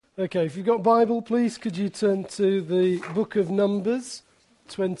Okay, if you've got a Bible, please, could you turn to the book of Numbers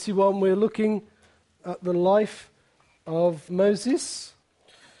 21. We're looking at the life of Moses.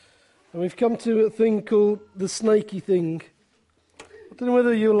 And we've come to a thing called the snaky thing. I don't know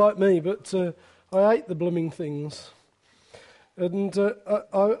whether you're like me, but I hate the blooming things. And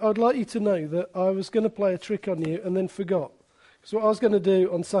I'd like you to know that I was going to play a trick on you and then forgot. Because what I was going to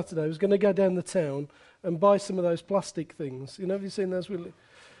do on Saturday was going to go down the town and buy some of those plastic things. You know, have you seen those?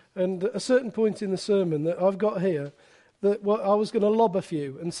 And at a certain point in the sermon that I've got here, that I was going to lob a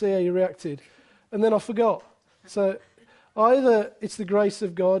few and see how you reacted. And then I forgot. So either it's the grace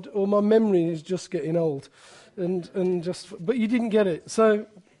of God or my memory is just getting old. But you didn't get it. So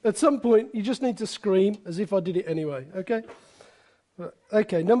at some point, you just need to scream as if I did it anyway, okay?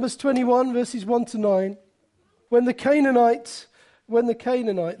 Okay, Numbers 21, verses 1 to 9. When the Canaanite,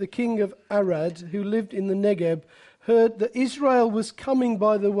 the king of Arad, who lived in the Negeb, heard that Israel was coming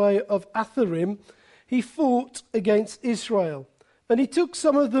by the way of Atharim, he fought against Israel, and he took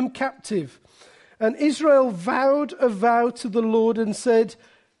some of them captive. And Israel vowed a vow to the Lord and said,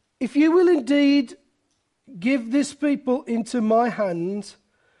 "If you will indeed give this people into my hand,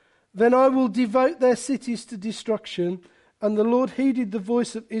 then I will devote their cities to destruction." And the Lord heeded the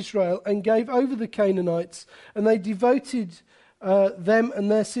voice of Israel and gave over the Canaanites, and they devoted them and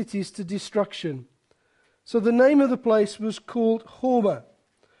their cities to destruction. So the name of the place was called Hormah.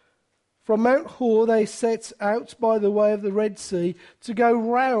 From Mount Hor they set out by the way of the Red Sea to go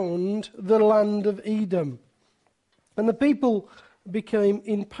round the land of Edom. And the people became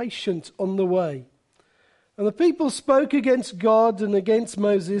impatient on the way. And the people spoke against God and against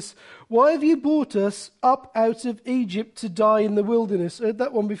Moses. "Why have you brought us up out of Egypt to die in the wilderness?" Heard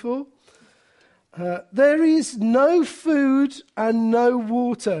that one before? "There is no food and no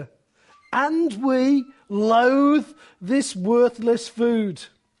water, and we loathe this worthless food."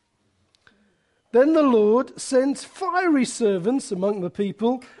 Then the Lord sent fiery servants among the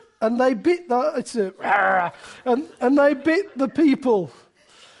people, and they bit they bit the people,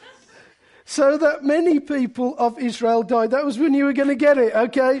 so that many people of Israel died. That was when you were going to get it,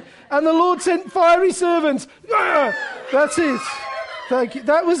 okay? And the Lord sent fiery servants. That's it. Thank you.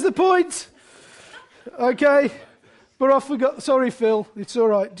 That was the point. Okay. But I forgot. Sorry, Phil. It's all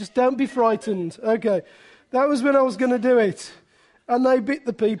right. Just don't be frightened. Okay. That was when I was going to do it. And they bit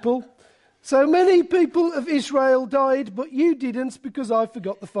the people. So many people of Israel died, but you didn't, because I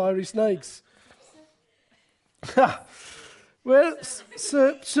forgot the fiery snakes. Well,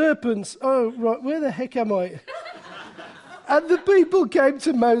 serpents. Oh, right. Where the heck am I? And the people came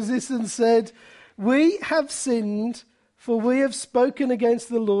to Moses and said, "We have sinned, for we have spoken against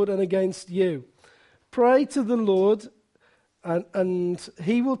the Lord and against you. Pray to the Lord, and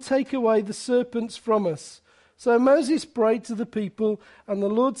he will take away the serpents from us." So Moses prayed to the people, and the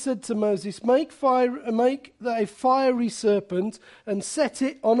Lord said to Moses, Make a fiery serpent and set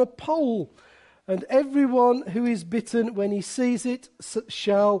it on a pole. And everyone who is bitten when he sees it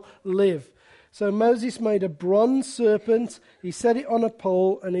shall live. So Moses made a bronze serpent. He set it on a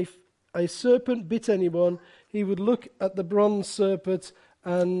pole, and if a serpent bit anyone, he would look at the bronze serpent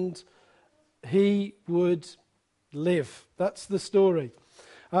and he would live. That's the story.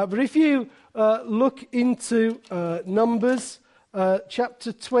 But if you look into Numbers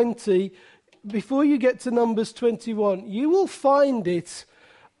chapter 20, before you get to Numbers 21, you will find it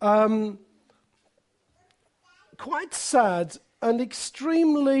quite sad and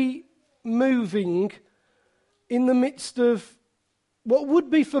extremely moving in the midst of what would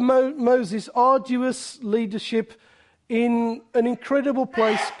be for Moses arduous leadership in an incredible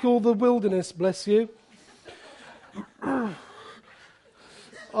place called the wilderness. Bless you.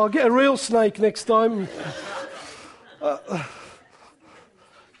 I'll get a real snake next time.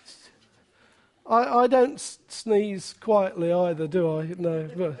 I don't sneeze quietly either, do I? No.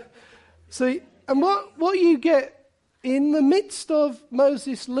 But, see, and what you get in the midst of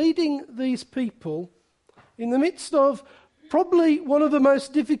Moses leading these people, in the midst of probably one of the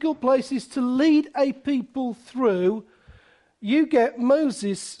most difficult places to lead a people through, you get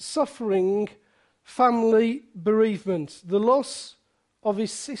Moses suffering family bereavement, the loss of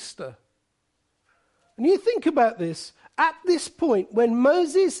his sister. And you think about this, at this point, when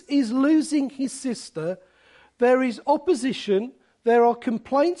Moses is losing his sister, there is opposition, there are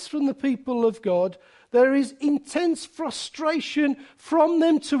complaints from the people of God, there is intense frustration from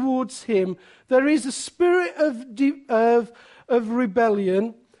them towards him, there is a spirit of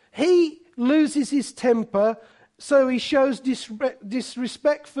rebellion. He loses his temper, so he shows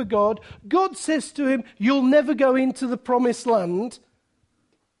disrespect for God. God says to him, "You'll never go into the promised land."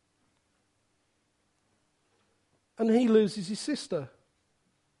 And he loses his sister.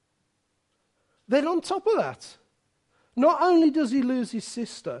 Then on top of that, not only does he lose his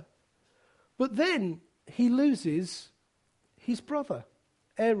sister, but then he loses his brother,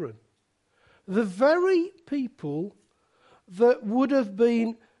 Aaron. The very people that would have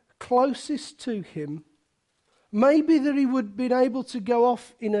been closest to him, maybe that he would have been able to go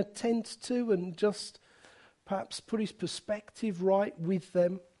off in a tent to and just perhaps put his perspective right with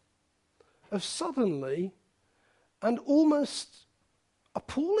them, have suddenly, and almost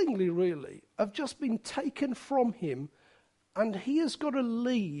appallingly really, have just been taken from him, and he has got to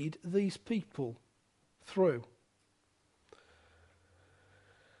lead these people through.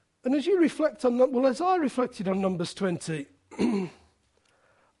 And as you reflect on, well, as I reflected on Numbers 20, I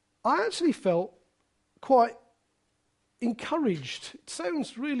actually felt quite encouraged. It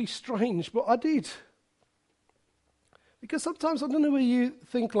sounds really strange, but I did. Because sometimes, I don't know whether you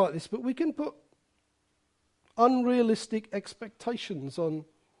think like this, but we can put unrealistic expectations on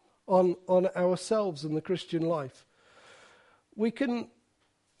ourselves and the Christian life. We can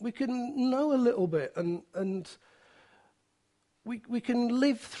know a little bit and we can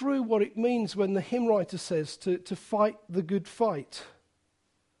live through what it means when the hymn writer says to fight the good fight.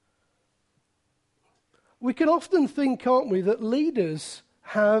 We can often think, can't we, that leaders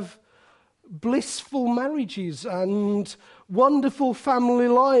have blissful marriages and wonderful family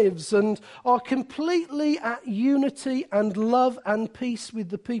lives and are completely at unity and love and peace with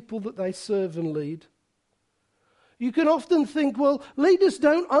the people that they serve and lead. You can often think, well, leaders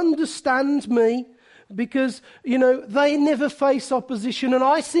don't understand me because, they never face opposition and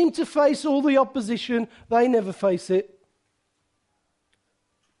I seem to face all the opposition. They never face it.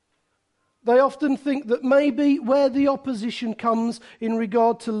 They often think that maybe where the opposition comes in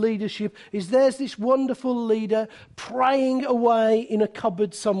regard to leadership is there's this wonderful leader praying away in a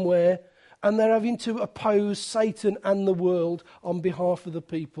cupboard somewhere and they're having to oppose Satan and the world on behalf of the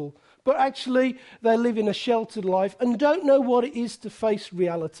people. But actually they live in a sheltered life and don't know what it is to face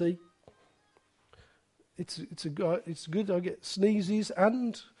reality. It's good. I get sneezes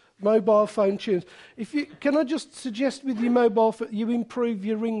and mobile phone tunes. Can I just suggest with your mobile phone you improve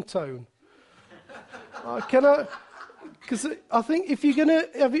your ringtone? Because I think if you're going to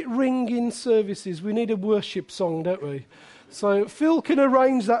have it ring in services, we need a worship song, don't we? So Phil can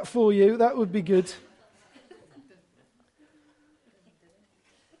arrange that for you. That would be good.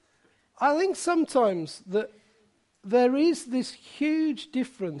 I think sometimes that there is this huge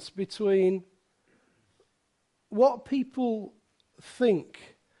difference between what people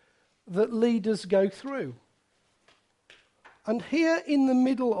think that leaders go through. And here in the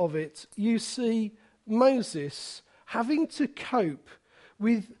middle of it, you see Moses having to cope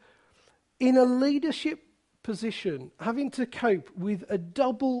with, in a leadership position, having to cope with a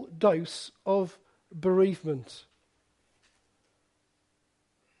double dose of bereavement.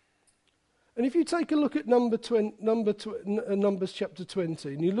 And if you take a look at Numbers chapter 20,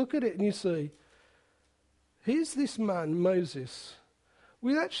 and you look at it and you see, here's this man, Moses,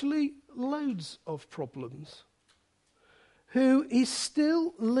 with actually loads of problems, who is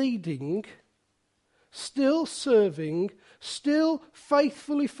still leading, still serving, still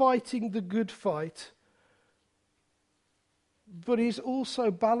faithfully fighting the good fight, but he's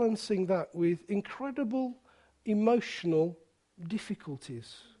also balancing that with incredible emotional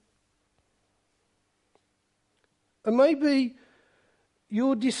difficulties. And maybe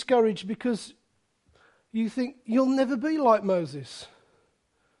you're discouraged because you think you'll never be like Moses.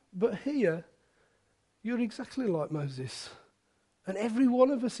 But here, you're exactly like Moses. And every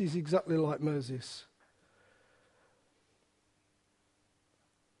one of us is exactly like Moses.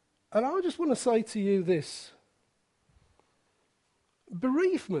 And I just want to say to you this.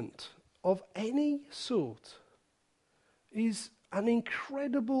 Bereavement of any sort is an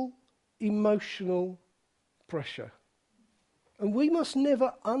incredible emotional pressure. And we must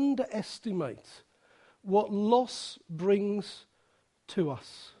never underestimate what loss brings to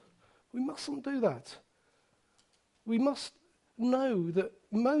us. We mustn't do that. We must know that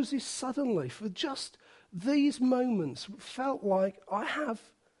Moses suddenly, for just these moments, felt like, I have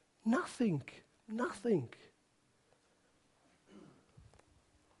nothing.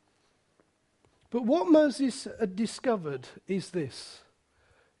 But what Moses had discovered is this,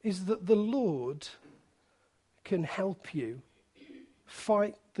 is that the Lord can help you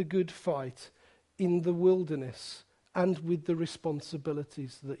fight the good fight in the wilderness and with the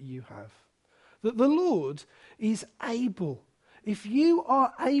responsibilities that you have. That the Lord is able, if you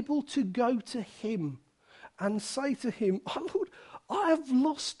are able to go to him and say to him, oh Lord, I have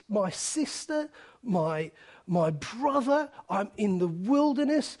lost my sister, my brother, I'm in the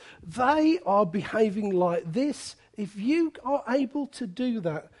wilderness, they are behaving like this, if you are able to do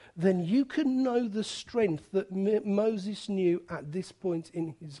that, then you can know the strength that Moses knew at this point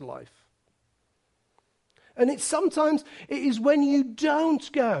in his life. And sometimes it is when you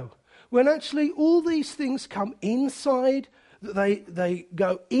don't go, when actually all these things come inside, that they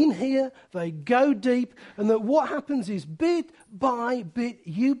go in here, they go deep, and that what happens is bit by bit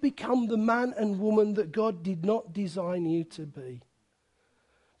you become the man and woman that God did not design you to be.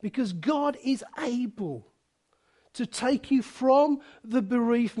 Because God is able to take you from the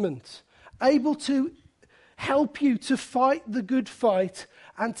bereavement, able to help you to fight the good fight,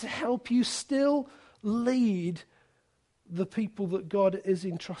 and to help you still lead the people that God is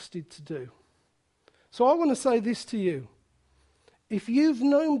entrusted to do. So I want to say this to you. If you've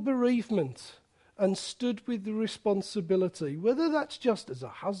known bereavement and stood with the responsibility, whether that's just as a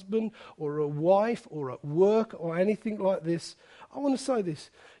husband or a wife or at work or anything like this, I want to say this.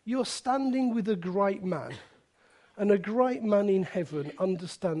 You're standing with a great man. And a great man in heaven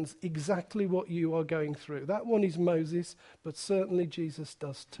understands exactly what you are going through. That one is Moses, but certainly Jesus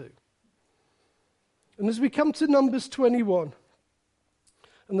does too. And as we come to Numbers 21,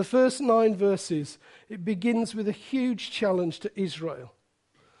 and the first 9 verses, it begins with a huge challenge to Israel.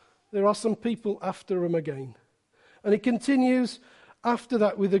 There are some people after him again. And it continues after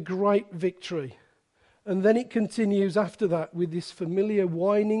that with a great victory. And then it continues after that with this familiar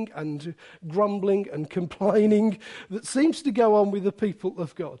whining and grumbling and complaining that seems to go on with the people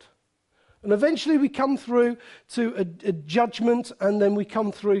of God. And eventually we come through to a judgment, and then we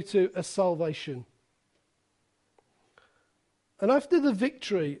come through to a salvation. And after the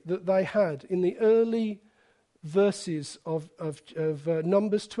victory that they had in the early verses of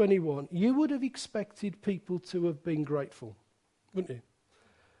Numbers 21, you would have expected people to have been grateful, wouldn't you?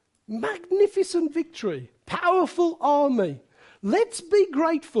 Magnificent victory, powerful army. Let's be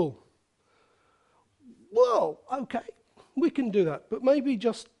grateful. Well, okay, we can do that, but maybe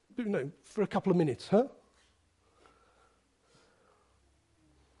just, for a couple of minutes, huh?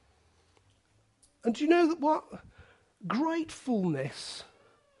 And do you know that what? Gratefulness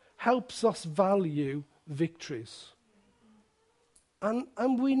helps us value victories.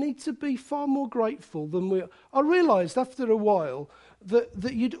 And we need to be far more grateful than we are. I realised after a while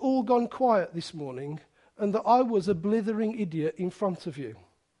that you'd all gone quiet this morning and that I was a blithering idiot in front of you.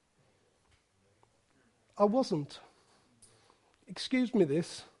 I wasn't. Excuse me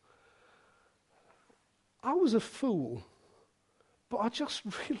this. I was a fool. But I just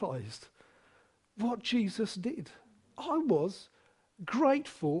realised what Jesus did. I was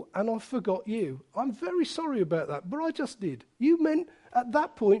grateful and I forgot you. I'm very sorry about that, but I just did. You meant at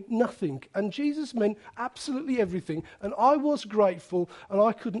that point nothing, and Jesus meant absolutely everything, and I was grateful and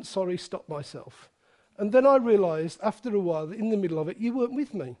I couldn't stop myself. And then I realised after a while that in the middle of it you weren't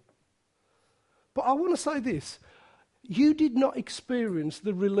with me. But I want to say this. You did not experience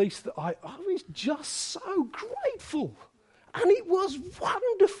the release that I was just so grateful, and it was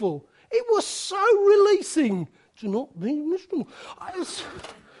wonderful. It was so releasing to not be miserable.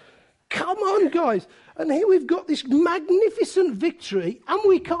 Come on, guys. And here we've got this magnificent victory, and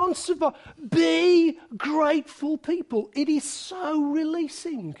we can't survive. Be grateful people. It is so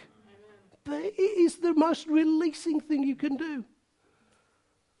releasing. It is the most releasing thing you can do.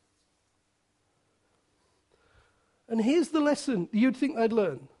 And here's the lesson you'd think they'd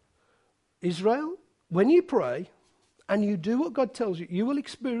learn. Israel, when you pray and you do what God tells you, you will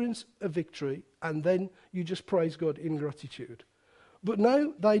experience a victory, and then you just praise God in gratitude. But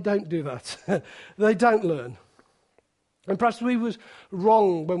no, they don't do that. They don't learn. And perhaps we was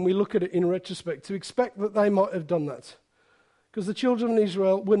wrong when we look at it in retrospect to expect that they might have done that. Because the children of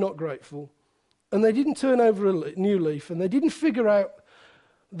Israel were not grateful. And they didn't turn over a new leaf, and they didn't figure out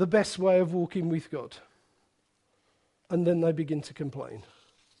the best way of walking with God. And then they begin to complain.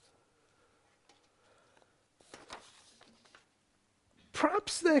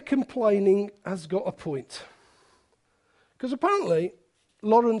 Perhaps their complaining has got a point. Because apparently,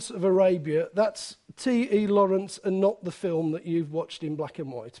 Lawrence of Arabia, that's T.E. Lawrence and not the film that you've watched in black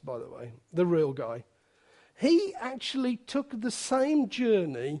and white, by the way, the real guy. He actually took the same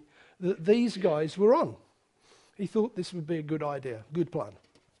journey that these guys were on. He thought this would be a good idea, good plan.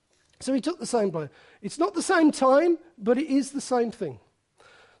 So he took the same plan. It's not the same time, but it is the same thing.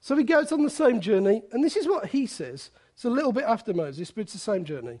 So he goes on the same journey, and this is what he says. It's a little bit after Moses, but it's the same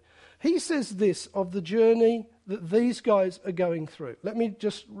journey. He says this of the journey that these guys are going through. Let me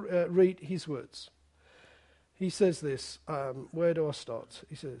just read his words. He says this. Where do I start?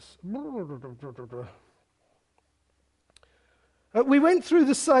 He says, we went through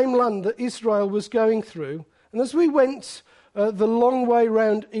the same land that Israel was going through, and as we went the long way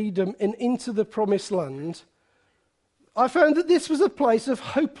round Edom and into the promised land, I found that this was a place of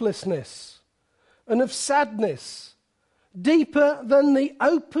hopelessness and of sadness, deeper than the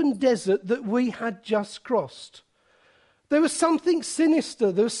open desert that we had just crossed. There was something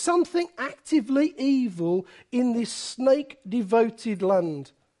sinister, there was something actively evil in this snake-devoted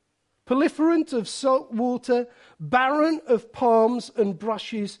land. Proliferant of salt water, barren of palms and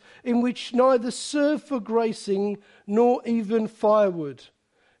brushes, in which neither serve for grazing nor even firewood.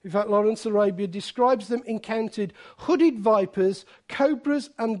 In fact, Lawrence Arabia describes them encountered hooded vipers,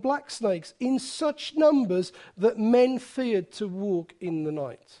 cobras and black snakes in such numbers that men feared to walk in the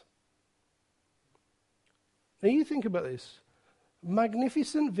night. Now you think about this.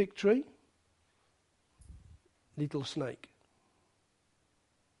 Magnificent victory, little snake.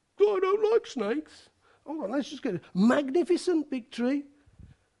 Oh, I don't like snakes. Hold on, let's just get it. Magnificent victory,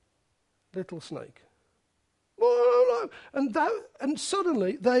 little snake. Oh, and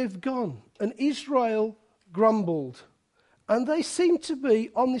suddenly they've gone, and Israel grumbled. And they seem to be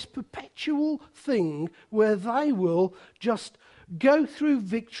on this perpetual thing where they will just go through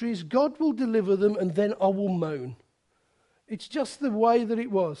victories, God will deliver them, and then I will moan. It's just the way that it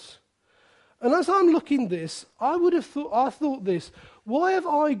was. And as I'm looking this, I thought this, why have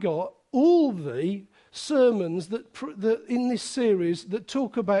I got all the sermons that in this series that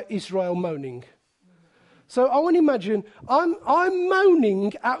talk about Israel moaning? So I want to imagine I'm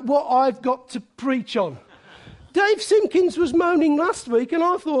moaning at what I've got to preach on. Dave Simpkins was moaning last week, and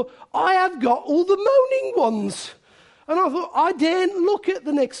I thought, I have got all the moaning ones. And I thought, I daren't look at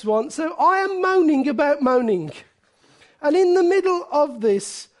the next one, so I am moaning about moaning. And in the middle of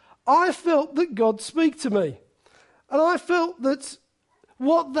this, I felt that God spoke to me. And I felt that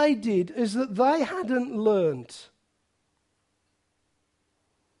what they did is that they hadn't learned.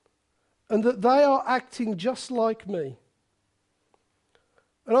 And that they are acting just like me.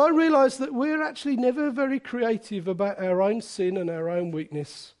 And I realised that we're actually never very creative about our own sin and our own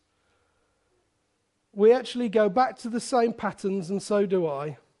weakness. We actually go back to the same patterns, and so do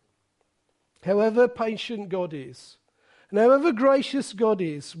I. However patient God is, and however gracious God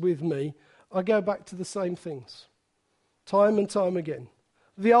is with me, I go back to the same things, time and time again.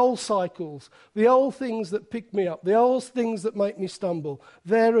 The old cycles, the old things that pick me up, the old things that make me stumble,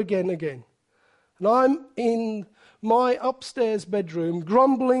 there again. And I'm in my upstairs bedroom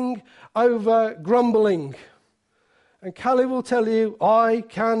grumbling over grumbling. And Callie will tell you, I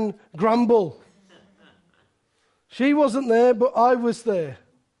can grumble. She wasn't there, but I was there.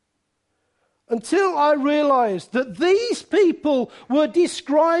 Until I realized that these people were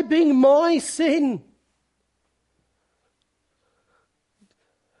describing my sin.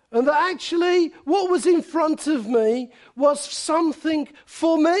 And that actually what was in front of me was something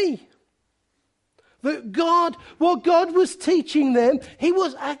for me. That God, what God was teaching them, He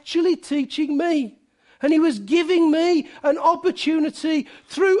was actually teaching me. And He was giving me an opportunity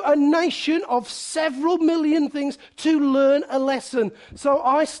through a nation of several million things to learn a lesson. So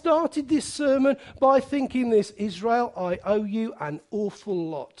I started this sermon by thinking this, Israel, I owe you an awful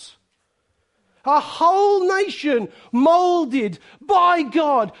lot. A whole nation molded by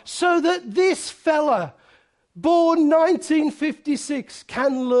God so that this fella, born 1956,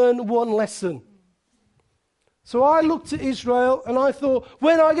 can learn one lesson. So I looked at Israel and I thought,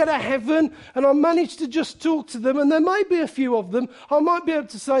 when I get to heaven and I manage to just talk to them, and there may be a few of them, I might be able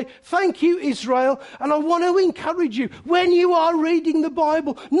to say, thank you, Israel. And I want to encourage you, when you are reading the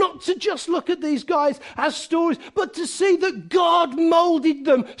Bible, not to just look at these guys as stories, but to see that God molded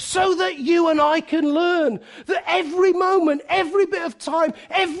them so that you and I can learn. That every moment, every bit of time,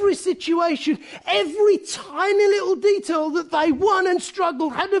 every situation, every tiny little detail that they won and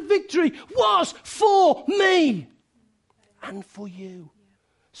struggled, had a victory, was for me. And for you,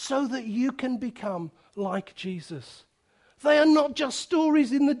 so that you can become like Jesus. They are not just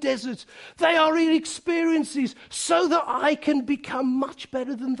stories in the desert. They are experiences so that I can become much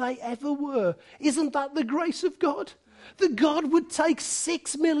better than they ever were. Isn't that the grace of God? That God would take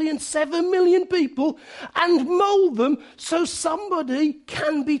 6 million, 7 million people and mold them so somebody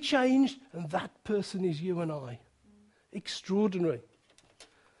can be changed. And that person is you and I. Extraordinary.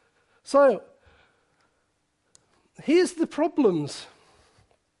 So, here's the problems.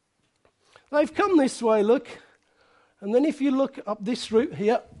 They've come this way, look. And then if you look up this route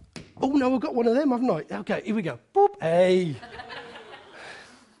here. Oh, no, I've got one of them, haven't I? Okay, here we go. Boop. Hey.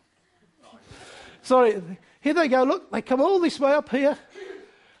 Sorry, here they go, look. They come all this way up here.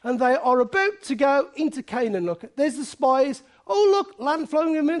 And they are about to go into Canaan, look. There's the spies. Oh, look, land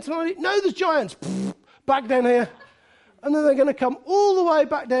flowing in the Mediterranean. No, there's giants. Back down here. And then they're going to come all the way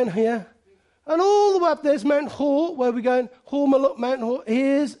back down here. And all the way up there's Mount Hor, where we're going, Hormah, look, Mount Hor.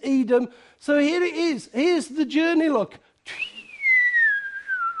 Here's Edom. So here it is. Here's the journey, look.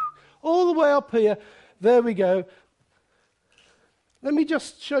 all the way up here. There we go. Let me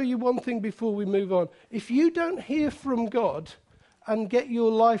just show you one thing before we move on. If you don't hear from God and get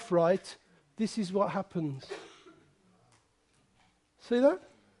your life right, this is what happens. See that?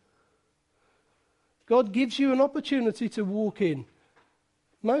 God gives you an opportunity to walk in.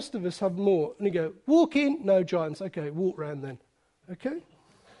 Most of us have more. And you go, walk in, no giants. Okay, walk round then. Okay?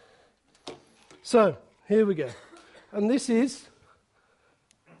 So, here we go. And this is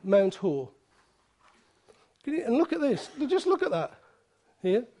Mount Hor. And look at this. Just look at that.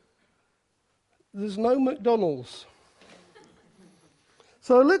 Here. There's no McDonald's.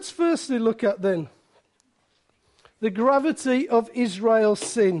 So let's firstly look at then the gravity of Israel's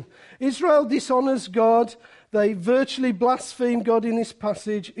sin. Israel dishonours God. They virtually blaspheme God in this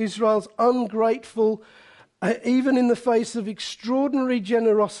passage. Israel's ungrateful, even in the face of extraordinary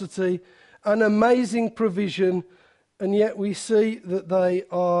generosity and amazing provision, and yet we see that they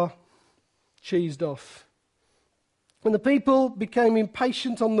are cheesed off. And the people became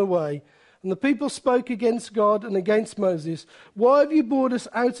impatient on the way, and the people spoke against God and against Moses. Why have you brought us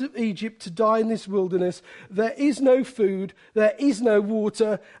out of Egypt to die in this wilderness? There is no food, there is no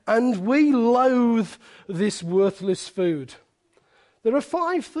water, and we loathe this worthless food. There are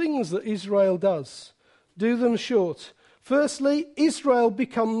 5 things that Israel does. Do them short. Firstly, Israel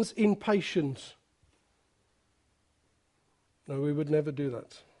becomes impatient. No, we would never do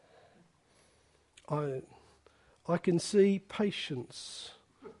that. I can see patience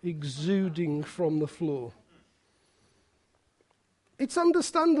exuding from the floor. It's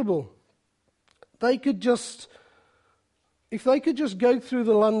understandable. If they could just go through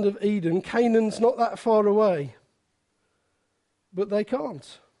the land of Eden, Canaan's not that far away. But they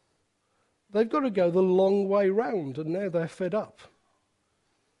can't. They've got to go the long way round, and now they're fed up.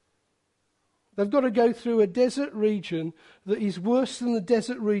 They've got to go through a desert region that is worse than the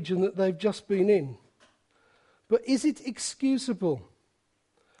desert region that they've just been in. But is it excusable?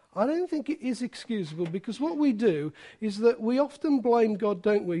 I don't think it is excusable, because what we do is that we often blame God,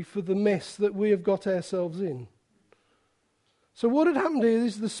 don't we, for the mess that we have got ourselves in. So what had happened here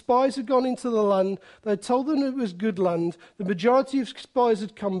is the spies had gone into the land. They had told them it was good land. The majority of spies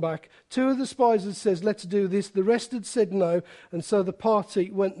had come back. 2 of the spies had said, let's do this. The rest had said no. And so the party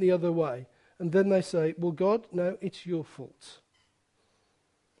went the other way. And then they say, well, God, no, it's your fault.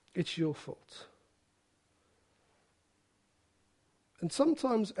 It's your fault. And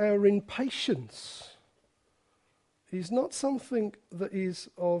sometimes our impatience is not something that is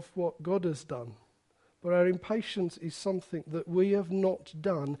of what God has done, but our impatience is something that we have not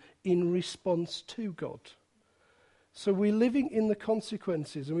done in response to God. So we're living in the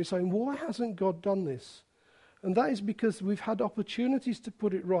consequences, and we're saying, why hasn't God done this? And that is because we've had opportunities to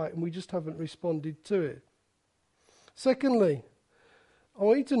put it right, and we just haven't responded to it. Secondly, I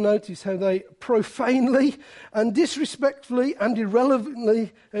want you to notice how they profanely and disrespectfully and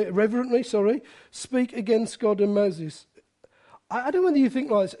irreverently speak against God and Moses. I don't know whether you think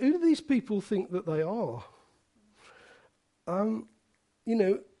like this. Who do these people think that they are?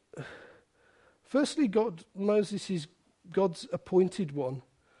 Firstly, Moses is God's appointed one.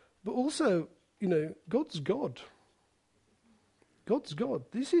 But also, God's God. God's God.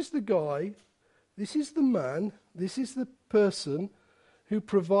 This is the guy, this is the man, this is the person who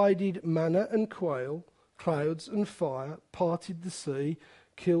provided manna and quail, clouds and fire, parted the sea,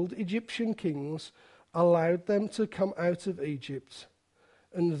 killed Egyptian kings, allowed them to come out of Egypt,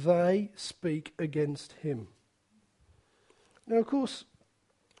 and they speak against him. Now, of course,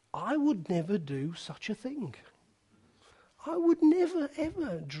 I would never do such a thing. I would never,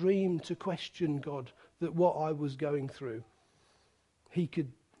 ever dream to question God that what I was going through, he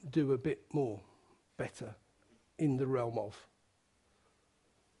could do a bit more better in the realm of.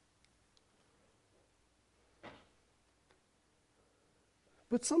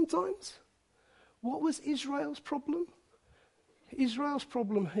 But sometimes, what was Israel's problem? Israel's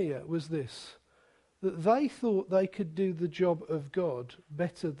problem here was this, that they thought they could do the job of God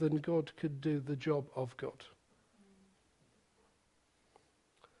better than God could do the job of God.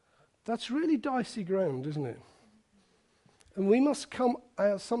 That's really dicey ground, isn't it? And we must come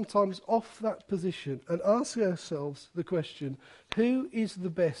out sometimes off that position and ask ourselves the question, who is the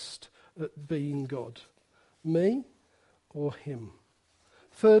best at being God? Me or him?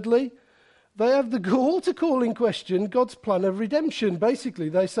 Thirdly, they have the gall to call in question God's plan of redemption. Basically,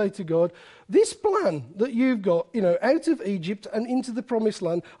 they say to God, this plan that you've got, out of Egypt and into the promised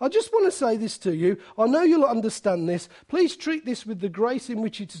land, I just want to say this to you. I know you'll understand this. Please treat this with the grace in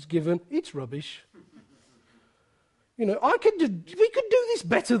which it is given. It's rubbish. We could do this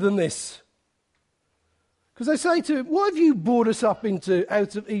better than this. Because they say to him, why have you brought us up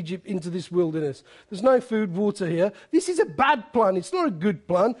out of Egypt into this wilderness? There's no food, water here. This is a bad plan. It's not a good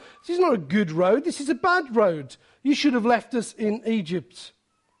plan. This is not a good road. This is a bad road. You should have left us in Egypt.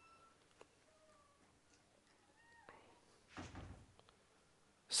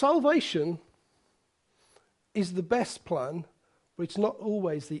 Salvation is the best plan, but it's not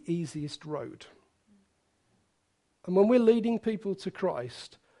always the easiest road. And when we're leading people to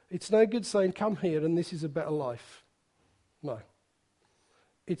Christ, it's no good saying, come here and this is a better life. No.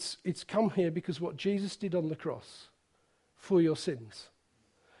 It's come here because what Jesus did on the cross for your sins.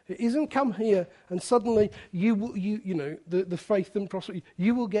 It isn't come here and suddenly the faith and prosperity,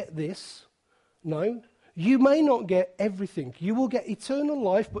 you will get this. No. You may not get everything. You will get eternal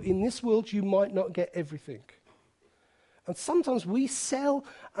life, but in this world you might not get everything. And sometimes we sell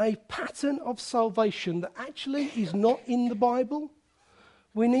a pattern of salvation that actually is not in the Bible.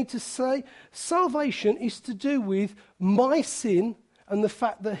 We need to say salvation is to do with my sin and the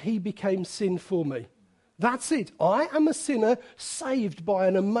fact that he became sin for me. That's it. I am a sinner saved by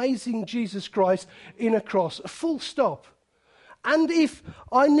an amazing Jesus Christ in a cross. A full stop. And if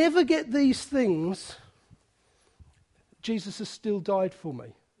I never get these things, Jesus has still died for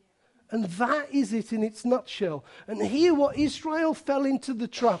me. And that is it in its nutshell. And here what Israel fell into the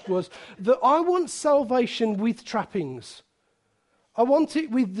trap was that I want salvation with trappings. I want it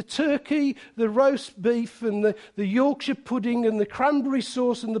with the turkey, the roast beef and the Yorkshire pudding and the cranberry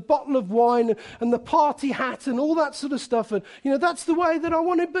sauce and the bottle of wine and the party hat and all that sort of stuff. And, that's the way that I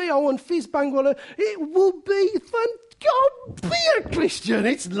want to be. I want fizz bang. It will be fun. God, be a Christian.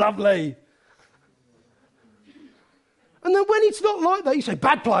 It's lovely. And then when it's not like that, you say,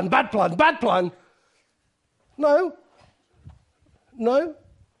 bad plan, bad plan, bad plan. No.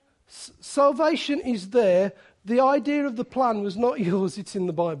 Salvation is there. The idea of the plan was not yours, it's in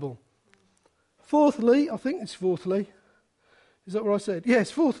the Bible. Fourthly, I think it's fourthly. Is that what I said? Yes,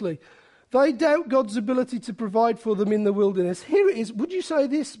 fourthly. They doubt God's ability to provide for them in the wilderness. Here it is. Would you say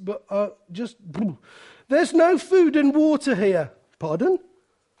this? But there's no food and water here. Pardon?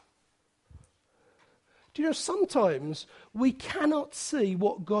 Do you know, sometimes we cannot see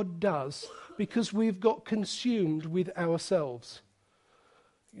what God does because we've got consumed with ourselves.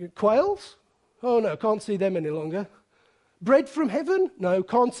 Quails? Oh no, can't see them any longer. Bread from heaven? No,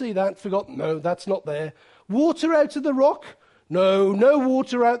 can't see that. Forgotten. No, that's not there. Water out of the rock? No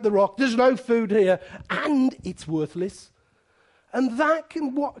water out the rock. There's no food here. And it's worthless. And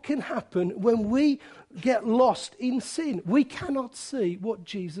what can happen when we get lost in sin. We cannot see what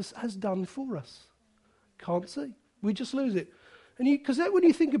Jesus has done for us. Can't see. We just lose it. And because when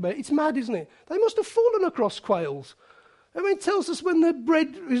you think about it, it's mad, isn't it? They must have fallen across quails. I mean, it tells us when the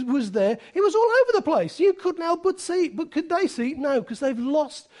bread was there, it was all over the place. You couldn't help but see it. But could they see it? No, because they've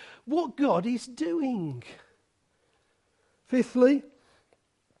lost what God is doing. Fifthly,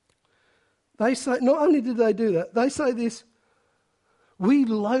 they say, not only did they do that, they say this, we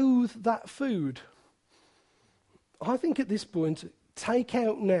loathe that food. I think at this point, take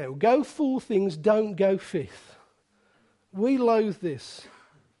out now. Go 4 things, don't go 5th. We loathe this.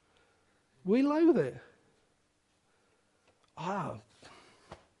 We loathe it. I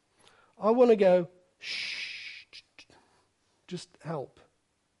want to go, shh, just help.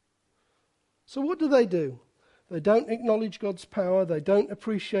 So what do? They don't acknowledge God's power. They don't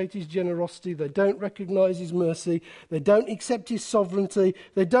appreciate his generosity. They don't recognize his mercy. They don't accept his sovereignty.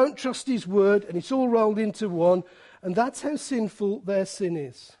 They don't trust his word, and it's all rolled into one. And that's how sinful their sin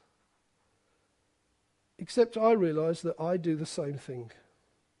is. Except I realize that I do the same thing.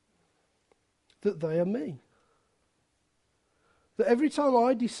 That they are me. That every time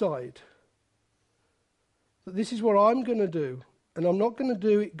I decide that this is what I'm going to do, and I'm not going to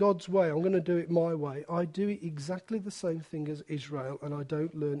do it God's way, I'm going to do it my way, I do it exactly the same thing as Israel, and I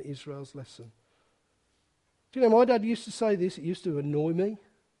don't learn Israel's lesson. Do you know, my dad used to say this, it used to annoy me.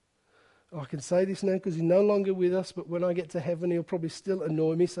 I can say this now because he's no longer with us, but when I get to heaven, he'll probably still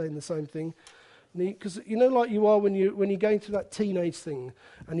annoy me saying the same thing. Because like you are when you're going through that teenage thing,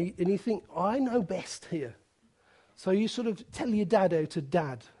 and you think, I know best here. So you sort of tell your dad how to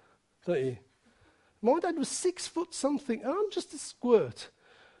dad, don't you? My dad was 6 foot something, and I'm just a squirt.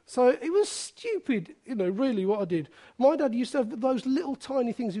 So it was stupid, really what I did. My dad used to have those little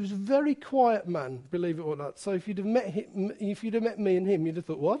tiny things. He was a very quiet man, believe it or not. So if you'd have met me and him, you'd have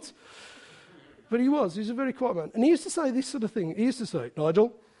thought, what? But he was a very quiet man. And he used to say this sort of thing. He used to say,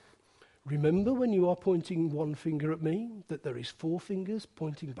 Nigel, remember when you are pointing one finger at me, that there is 4 fingers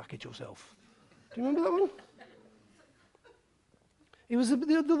pointing back at yourself. Do you remember that one? It was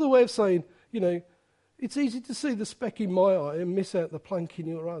the other way of saying, it's easy to see the speck in my eye and miss out the plank in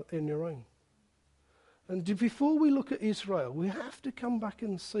your own. And before we look at Israel, we have to come back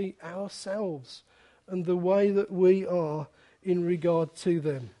and see ourselves and the way that we are in regard to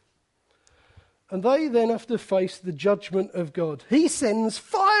them. And they then have to face the judgment of God. He sends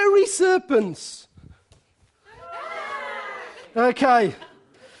fiery serpents. Okay.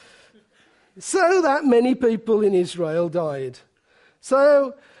 So that many people in Israel died.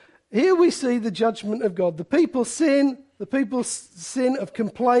 So here we see the judgment of God. The people's sin of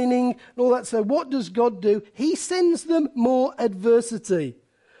complaining and all that. So what does God do? He sends them more adversity.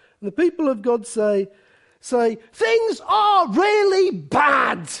 And the people of God say, things are really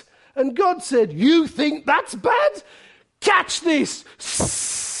bad. And God said, you think that's bad? Catch this.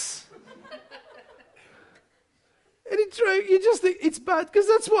 And it's true, you just think it's bad because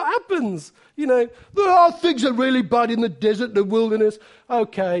that's what happens. You know, things are really bad in the desert, the wilderness.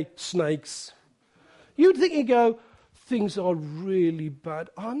 Okay, snakes. You'd think you go, things are really bad.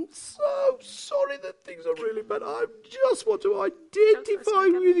 I'm so sorry that things are really bad. I just want to identify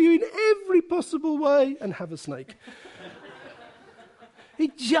with you in every possible way and have a snake.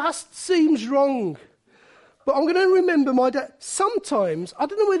 It just seems wrong. But I'm going to remember my dad. Sometimes, I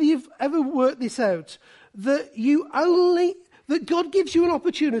don't know whether you've ever worked this out, that God gives you an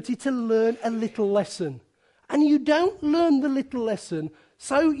opportunity to learn a little lesson. And you don't learn the little lesson,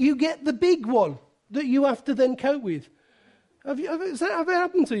 so you get the big one that you have to then cope with. Has that ever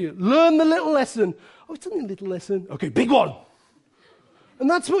happened to you? Learn the little lesson. Oh, it's only a little lesson. Okay, big one. And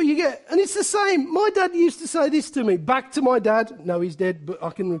that's what you get. And it's the same. My dad used to say this to me. Back to my dad. No, he's dead, but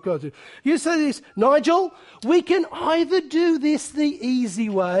I can recall it. He used to say this. Nigel, we can either do this the easy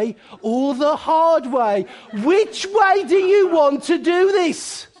way or the hard way. Which way do you want to do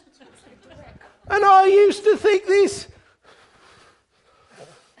this? And I used to think this.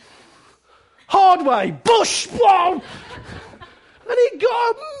 Hard way. Bush. Whoa. And he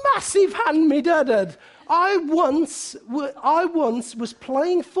got a massive hand, me dad had. I once was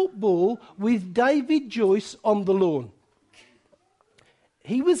playing football with David Joyce on the lawn.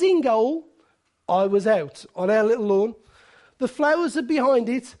 He was in goal. I was out on our little lawn. The flowers are behind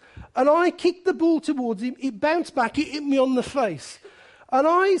it. And I kicked the ball towards him. It bounced back. It hit me on the face. And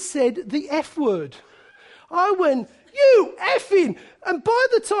I said the F word. I went, you effing! And by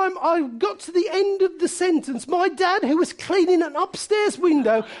the time I got to the end of the sentence, my dad, who was cleaning an upstairs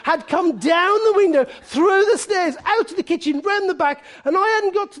window, had come down the window, through the stairs, out of the kitchen, round the back, and I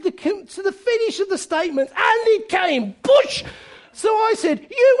hadn't got to the finish of the statement, and it came, bush! So I said,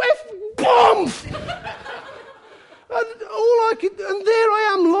 you bomb! And and there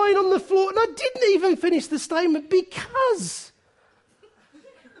I am lying on the floor, and I didn't even finish the statement because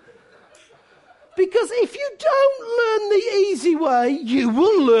if you don't learn the easy way, you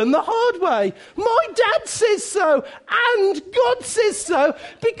will learn the hard way. My dad says so, and God says so,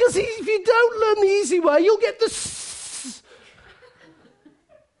 because if you don't learn the easy way, you'll get the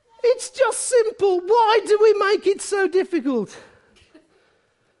It's just simple. Why do we make it so difficult?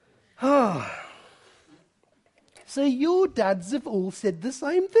 See, your dads have all said the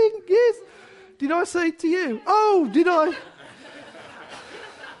same thing, yes? Did I say it to you? Oh, did I?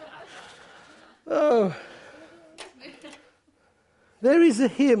 Oh, there is a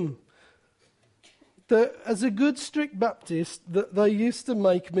hymn that, as a good strict Baptist, that they used to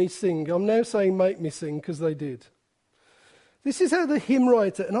make me sing. I'm now saying make me sing because they did. This is how the hymn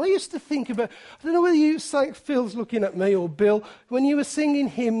writer, and I used to think about, I don't know whether you sang, Phil's looking at me, or Bill, when you were singing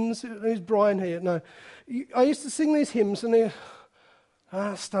hymns, there's Brian here, no, I used to sing these hymns and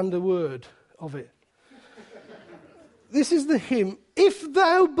I stand a word of it. This is the hymn, If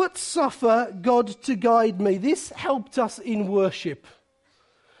Thou But Suffer God to Guide Me. This helped us in worship.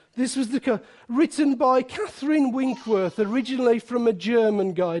 This was written by Catherine Winkworth, originally from a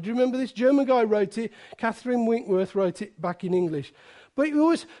German guy. Do you remember this? German guy wrote it. Catherine Winkworth wrote it back in English. But it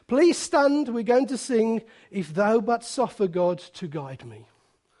was, please stand, we're going to sing, If Thou But Suffer God to Guide Me.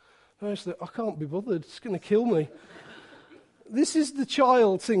 I just thought, I can't be bothered, it's going to kill me. This is the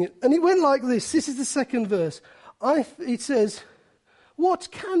child singing. And it went like this. This is the second verse. It says, what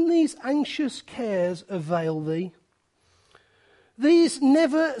can these anxious cares avail thee? These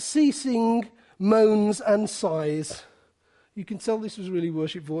never-ceasing moans and sighs. You can tell this was really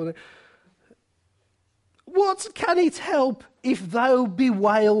worshipful. What can it help if thou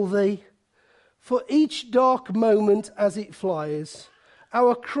bewail thee? For each dark moment as it flies,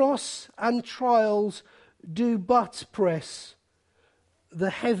 our cross and trials do but press,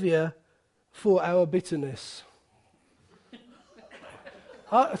 the heavier for our bitterness.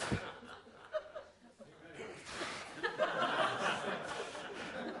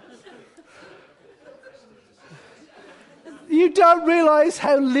 You don't realise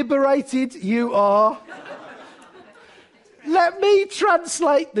how liberated you are me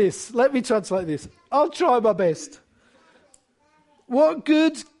translate this. Let me translate this. I'll try my best. What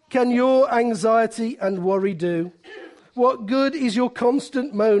good can your anxiety and worry do? What good is your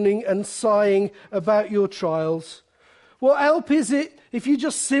constant moaning and sighing about your trials? What help is it if you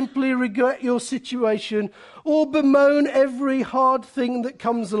just simply regret your situation or bemoan every hard thing that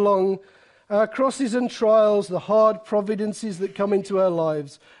comes along? Our crosses and trials, the hard providences that come into our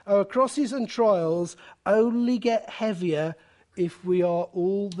lives, our crosses and trials only get heavier if we are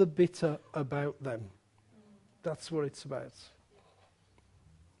all the bitter about them. That's what it's about.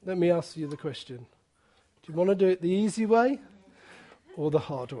 Let me ask you the question. Do you want to do it the easy way or the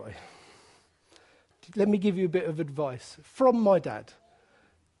hard way? Let me give you a bit of advice from my dad.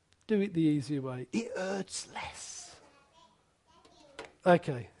 Do it the easy way. It hurts less.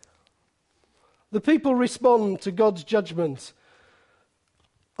 Okay. The people respond to God's judgment.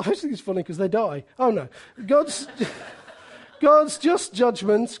 I always think it's funny because they die. Oh no. God's just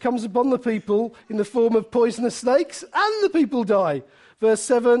judgment comes upon the people in the form of poisonous snakes, and the people die. Verse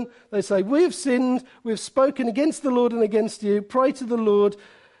 7, they say, we have sinned, we have spoken against the Lord and against you. Pray to the Lord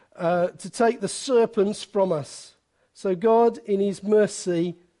to take the serpents from us. So God, in his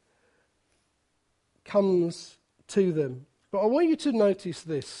mercy, comes to them. But I want you to notice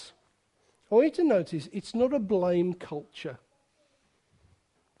this. I want you to notice it's not a blame culture.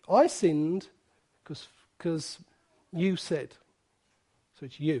 I sinned because you said. So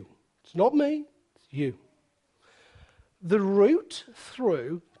it's you. It's not me, it's you. The route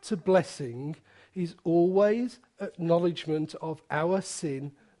through to blessing is always acknowledgement of our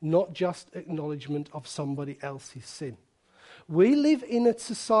sin, not just acknowledgement of somebody else's sin. We live in a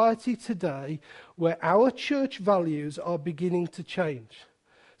society today where our church values are beginning to change.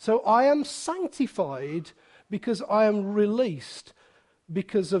 So I am sanctified because I am released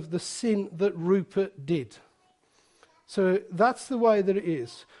because of the sin that Rupert did. So that's the way that it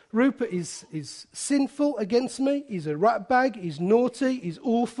is. Rupert is sinful against me. He's a ratbag. He's naughty. He's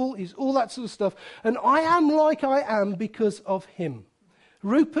awful. He's all that sort of stuff. And I am like I am because of him.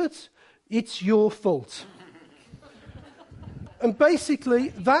 Rupert, it's your fault. And basically,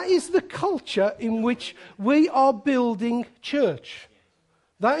 that is the culture in which we are building church.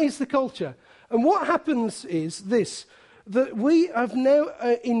 That is the culture. And what happens is this, that we have now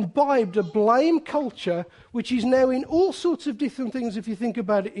imbibed a blame culture, which is now in all sorts of different things if you think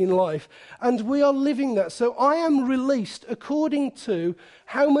about it in life. And we are living that. So I am released according to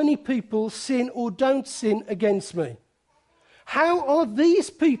how many people sin or don't sin against me. How are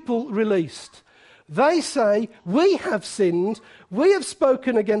these people released? They say, we have sinned, we have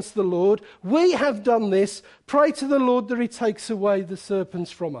spoken against the Lord, we have done this, pray to the Lord that he takes away the serpents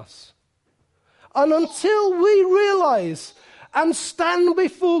from us. And until we realize and stand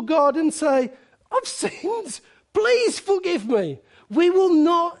before God and say, I've sinned, please forgive me, we will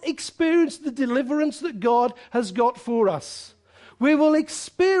not experience the deliverance that God has got for us. We will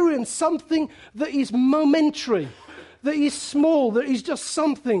experience something that is momentary, that is small, that is just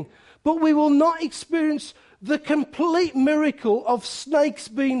something. But we will not experience the complete miracle of snakes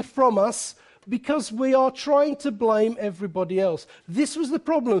being from us because we are trying to blame everybody else. This was the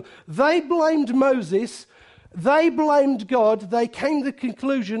problem. They blamed Moses. They blamed God. They came to the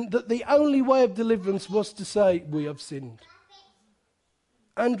conclusion that the only way of deliverance was to say, we have sinned.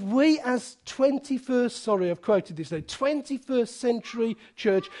 And we as 21st century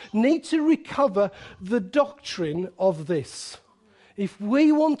church need to recover the doctrine of this. If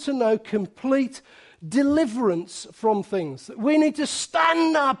we want to know complete deliverance from things, we need to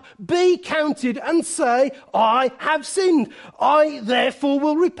stand up, be counted and say, I have sinned. I therefore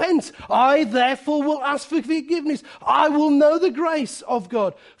will repent. I therefore will ask for forgiveness. I will know the grace of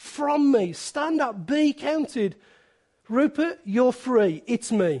God from me. Stand up, be counted. Rupert, you're free.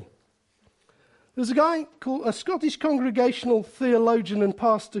 It's me. There's a guy called a Scottish congregational theologian and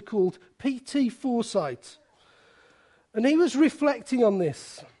pastor called P.T. Forsyth. And he was reflecting on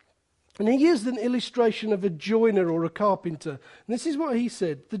this. And he used an illustration of a joiner or a carpenter. And this is what he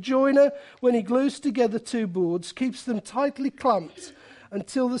said. The joiner, when he glues together two boards, keeps them tightly clamped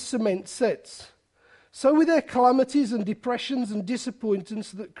until the cement sets. So with their calamities and depressions and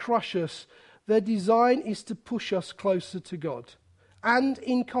disappointments that crush us, their design is to push us closer to God and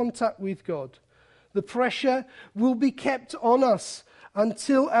in contact with God. The pressure will be kept on us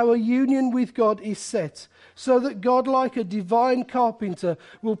until our union with God is set, so that God, like a divine carpenter,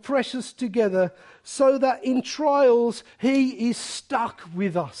 will press us together so that in trials he is stuck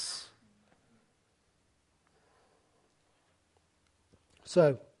with us.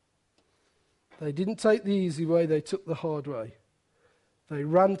 So, they didn't take the easy way, they took the hard way. They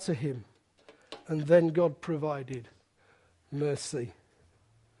ran to him, and then God provided. mercy.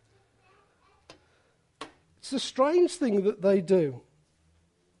 It's a strange thing that they do.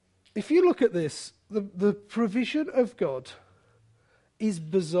 If you look at this, the provision of God is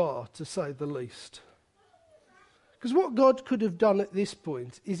bizarre, to say the least. Because what God could have done at this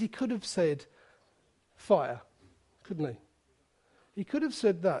point is he could have said, fire, couldn't he? He could have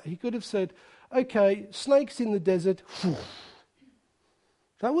said that. He could have said, okay, snakes in the desert.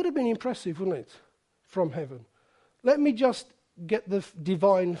 That would have been impressive, wouldn't it? From heaven. Let me just get the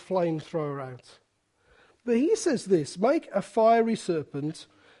divine flamethrower out. But he says this, make a fiery serpent,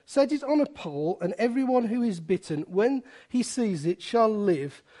 set it on a pole, and everyone who is bitten, when he sees it, shall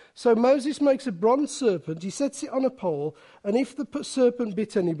live. So Moses makes a bronze serpent, he sets it on a pole, and if the serpent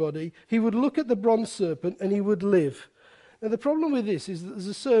bit anybody, he would look at the bronze serpent and he would live. Now the problem with this is that there's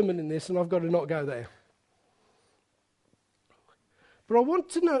a sermon in this and I've got to not go there. But I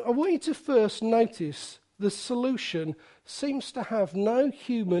want you to first notice the solution seems to have no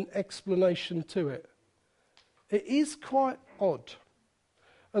human explanation to it. It is quite odd.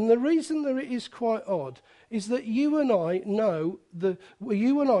 And the reason that it is quite odd is that you and I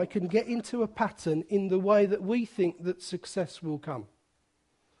can get into a pattern in the way that we think that success will come.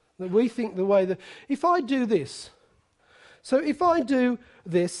 That we think the way that, if I do this, so if I do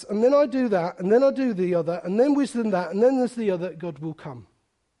this, and then I do that, and then I do the other, and then wisdom that, and then there's the other, God will come.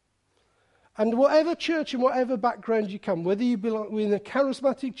 And whatever church and whatever background you come, whether you belong in a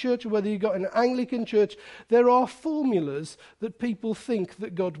charismatic church or whether you got in an Anglican church, there are formulas that people think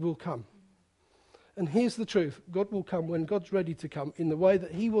that God will come. And here's the truth. God will come when God's ready to come in the way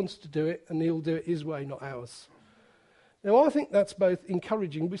that he wants to do it, and he'll do it his way, not ours. Now, I think that's both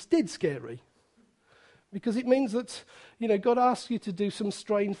encouraging, but it's dead scary. Because it means that, God asks you to do some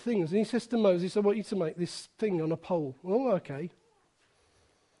strange things. And he says to Moses, I want you to make this thing on a pole. Oh, okay.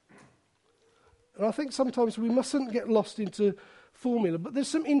 And I think sometimes we mustn't get lost into formula. But there's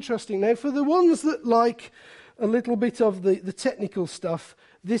some interesting. Now, for the ones that like a little bit of the technical stuff,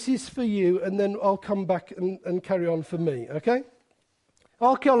 this is for you, and then I'll come back and carry on for me, okay?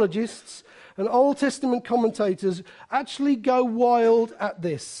 Archaeologists and Old Testament commentators actually go wild at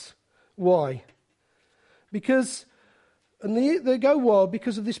this. Why? Because, and they go wild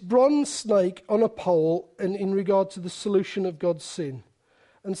because of this bronze snake on a pole and in regard to the solution of God's sin.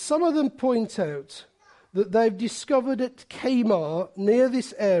 And some of them point out that they've discovered at Kemar, near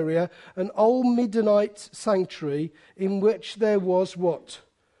this area, an old Midianite sanctuary in which there was what?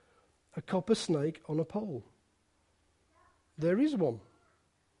 A copper snake on a pole. There is one.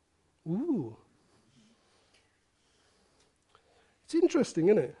 Ooh. It's interesting,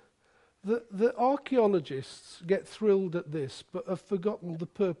 isn't it? The archaeologists get thrilled at this, but have forgotten the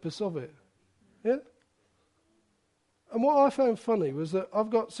purpose of it. Yeah? And what I found funny was that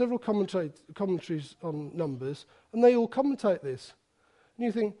I've got several commentaries on Numbers, and they all commentate this. And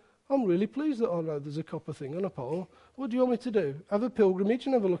you think, I'm really pleased that I know there's a copper thing on a pole. What do you want me to do? Have a pilgrimage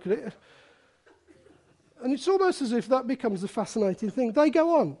and have a look at it? And it's almost as if that becomes a fascinating thing. They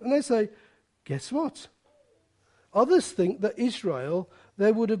go on, and they say, guess what? Others think that Israel,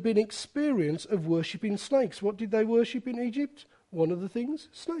 there would have been experience of worshipping snakes. What did they worship in Egypt? One of the things,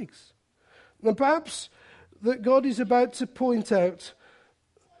 snakes. And perhaps that God is about to point out,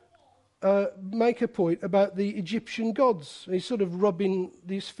 make a point about the Egyptian gods. And he's sort of rubbing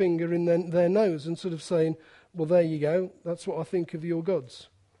his finger in their nose and sort of saying, well, there you go. That's what I think of your gods.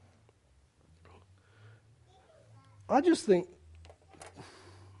 I just think,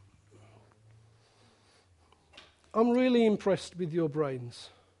 I'm really impressed with your brains.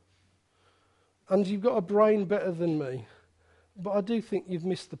 And you've got a brain better than me. But I do think you've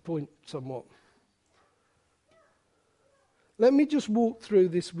missed the point somewhat. Let me just walk through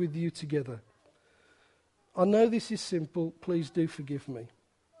this with you together. I know this is simple. Please do forgive me.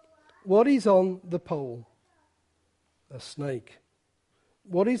 What is on the pole? A snake.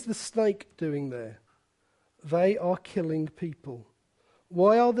 What is the snake doing there? They are killing people.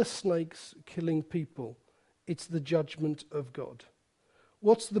 Why are the snakes killing people? It's the judgment of God.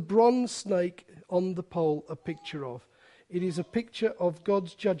 What's the bronze snake on the pole a picture of? It is a picture of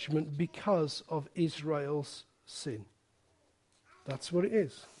God's judgment because of Israel's sin. That's what it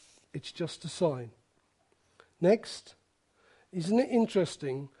is. It's just a sign. Next, isn't it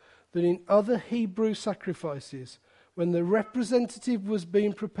interesting that in other Hebrew sacrifices, when the representative was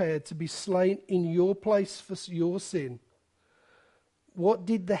being prepared to be slain in your place for your sin, what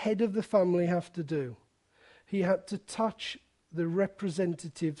did the head of the family have to do? He had to touch the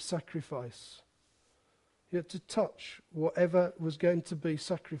representative sacrifice. He had to touch whatever was going to be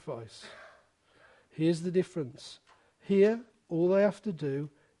sacrifice. Here's the difference. Here, all they have to do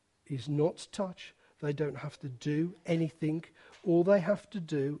is not touch They don't have to do anything. All they have to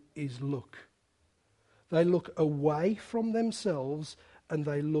do is look. They look away from themselves and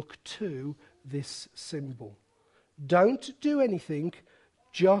they look to this symbol. Don't do anything,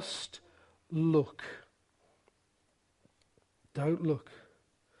 just look. Don't look.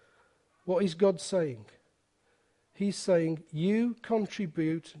 What is God saying? He's saying, you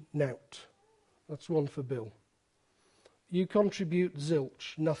contribute nought. That's one for Bill. You contribute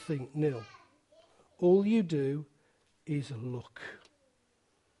zilch, nothing, nil. All you do is look.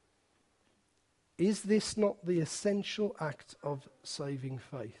 Is this not the essential act of saving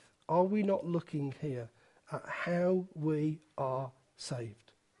faith? Are we not looking here at how we are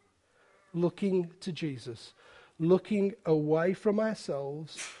saved? Looking to Jesus, looking away from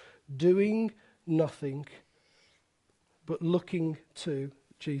ourselves, doing nothing, but looking to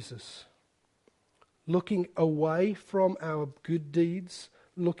Jesus. Looking away from our good deeds,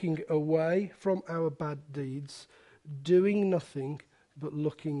 looking away from our bad deeds, doing nothing, but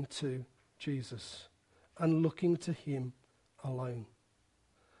looking to Jesus and looking to him alone.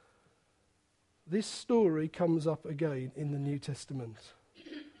 This story comes up again in the New Testament.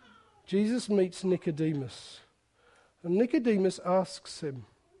 Jesus meets Nicodemus, and Nicodemus asks him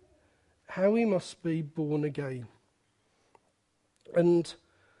how he must be born again. And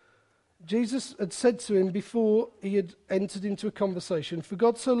Jesus had said to him before he had entered into a conversation, "For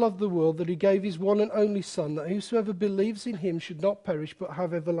God so loved the world that he gave his one and only Son, that whosoever believes in him should not perish but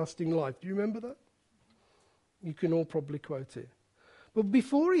have everlasting life." Do you remember that? You can all probably quote it. But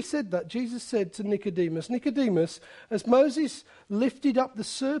before he said that, Jesus said to Nicodemus, "Nicodemus, as Moses lifted up the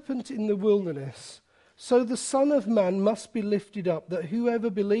serpent in the wilderness, so the Son of Man must be lifted up, that whoever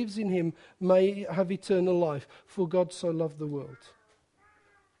believes in him may have eternal life. For God so loved the world."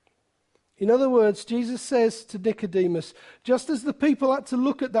 In other words, Jesus says to Nicodemus, just as the people had to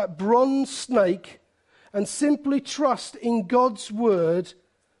look at that bronze snake and simply trust in God's word,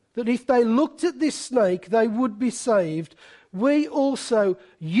 that if they looked at this snake, they would be saved, we also,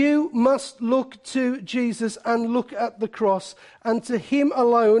 you must look to Jesus and look at the cross and to him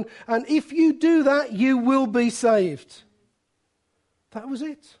alone. And if you do that, you will be saved. That was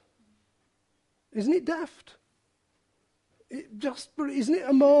it. Isn't it daft? Isn't it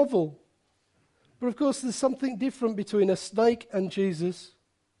a marvel? But of course, there's something different between a snake and Jesus.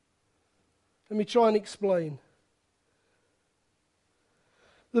 Let me try and explain.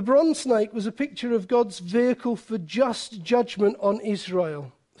 The bronze snake was a picture of God's vehicle for just judgment on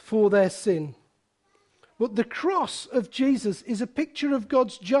Israel for their sin. But the cross of Jesus is a picture of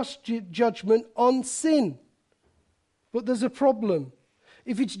God's just judgment on sin. But there's a problem.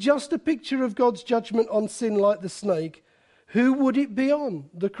 If it's just a picture of God's judgment on sin like the snake, who would it be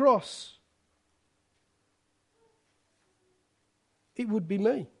on? The cross. It would be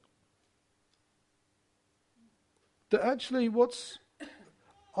me. That actually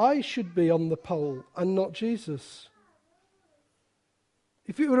I should be on the pole and not Jesus.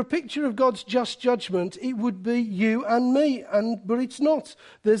 If it were a picture of God's just judgment, it would be you and me, but it's not.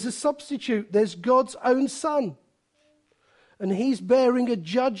 There's a substitute. There's God's own Son. And he's bearing a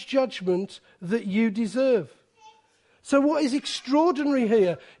judgment that you deserve. So what is extraordinary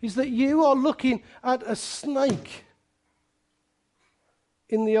here is that you are looking at a snake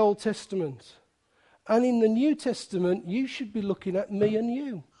in the Old Testament. And in the New Testament, you should be looking at me and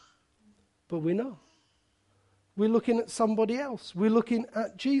you. But we're not. We're looking at somebody else. We're looking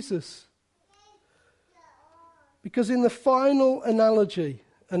at Jesus. Because in the final analogy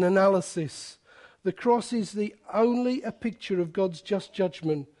and analysis, the cross is only a picture of God's just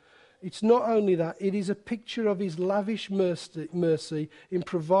judgment. It's not only that, it is a picture of his lavish mercy in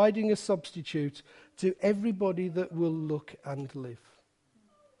providing a substitute to everybody that will look and live.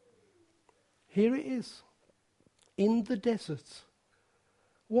 Here it is, in the desert.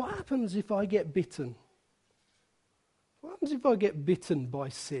 What happens if I get bitten? What happens if I get bitten by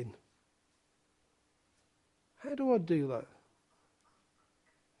sin? How do I do that?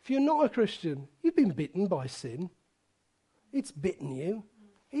 If you're not a Christian, you've been bitten by sin. It's bitten you.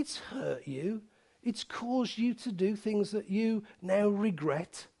 It's hurt you. It's caused you to do things that you now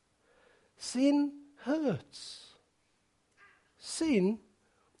regret. Sin hurts. Sin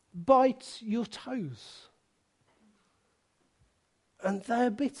bites your toes. And they're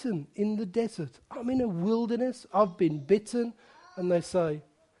bitten in the desert. I'm in a wilderness. I've been bitten. And they say,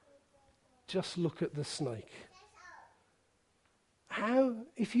 just look at the snake.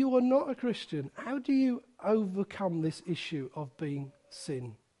 If you are not a Christian, how do you overcome this issue of being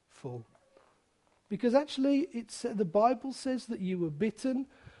sinful? Because actually, the Bible says that you were bitten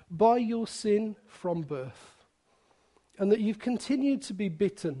by your sin from birth. And that you've continued to be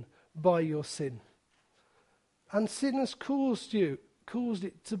bitten by your sin. And sin has caused it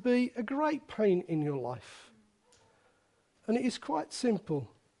to be a great pain in your life. And it is quite simple.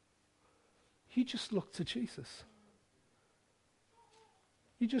 You just look to Jesus.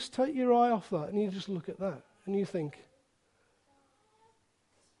 You just take your eye off that and you just look at that and you think,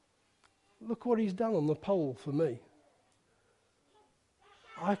 look what he's done on the pole for me.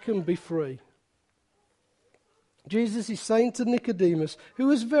 I can be free. Jesus is saying to Nicodemus, who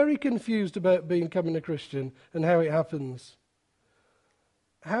was very confused about becoming a Christian and how it happens,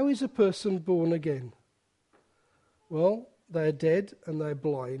 how is a person born again? Well, they're dead and they're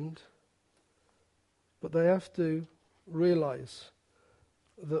blind, but they have to realize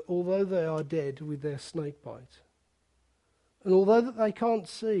that although they are dead with their snake bite, and although that they can't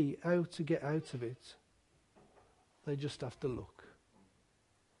see how to get out of it, they just have to look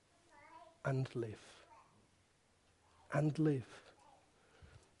and live. And live.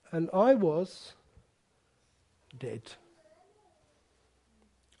 And I was dead.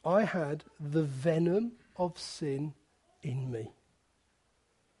 I had the venom of sin in me.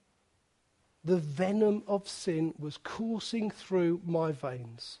 The venom of sin was coursing through my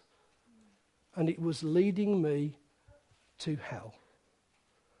veins, and it was leading me to hell.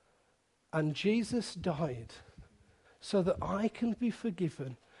 And Jesus died so that I can be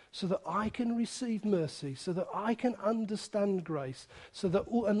forgiven, so that I can receive mercy, so that I can understand grace, so that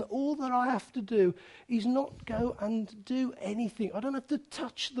all that I have to do is not go and do anything. I don't have to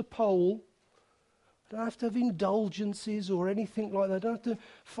touch the pole. I don't have to have indulgences or anything like that. I don't have to,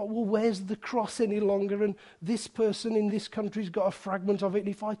 well, where's the cross any longer? And this person in this country's got a fragment of it, and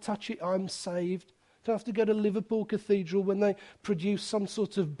if I touch it, I'm saved. I don't have to go to Liverpool Cathedral when they produce some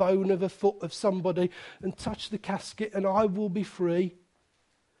sort of bone of a foot of somebody and touch the casket and I will be free.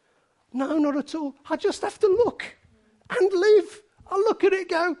 No, not at all. I just have to look and live. I look at it and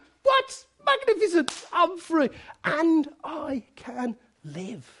go, what? Magnificent. I'm free. And I can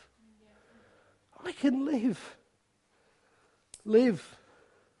live. I can live. Live.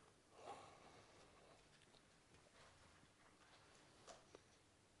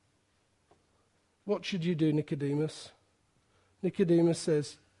 What should you do, Nicodemus? Nicodemus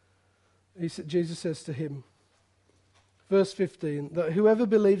says, Jesus says to him, verse 15, that whoever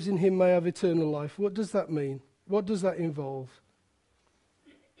believes in him may have eternal life. What does that mean? What does that involve?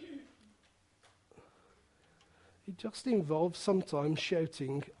 It just involves sometimes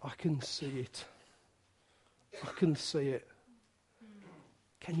shouting, I can see it. I can see it.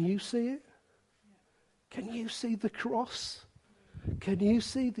 Can you see it? Can you see the cross? Can you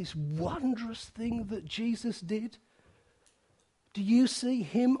see this wondrous thing that Jesus did? Do you see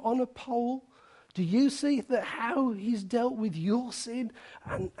him on a pole? Do you see that how he's dealt with your sin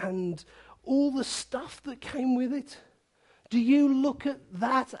and all the stuff that came with it? Do you look at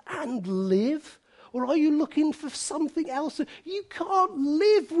that and live? Or are you looking for something else? You can't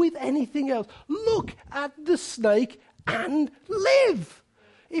live with anything else. Look at the snake and live.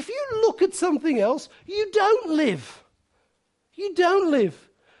 If you look at something else, you don't live. You don't live.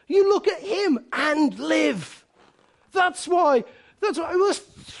 You look at him and live. That's why it was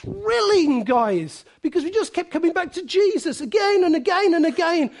thrilling, guys, because we just kept coming back to Jesus again and again and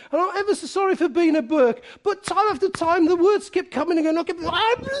again. And I'm ever so sorry for being a Burke, but time after time the words kept coming again. I'm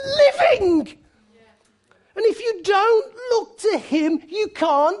living. And if you don't look to him, you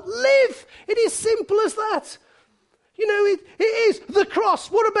can't live. It is simple as that. You know, it is the cross.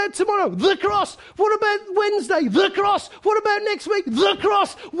 What about tomorrow? The cross. What about Wednesday? The cross. What about next week? The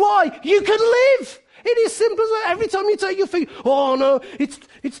cross. Why? You can live. It is simple as that. Every time you take your feet, oh no,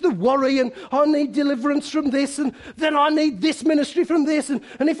 it's the worry, and I need deliverance from this, and then I need this ministry from this, and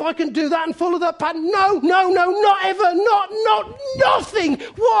if I can do that and follow that pattern, no, not ever, not nothing.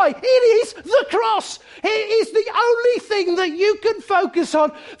 Why? It is the cross. It is the only thing that you can focus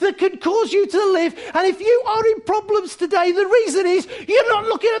on that can cause you to live. And if you are in problems today, the reason is you're not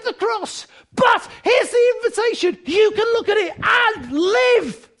looking at the cross. But here's the invitation. You can look at it and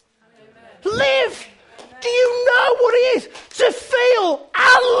live. Amen. Live. Do you know what it is to feel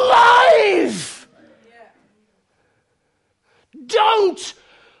alive? Yeah. Don't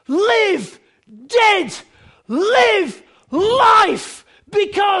live dead. Live life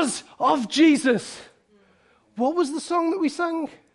because of Jesus. What was the song that we sang?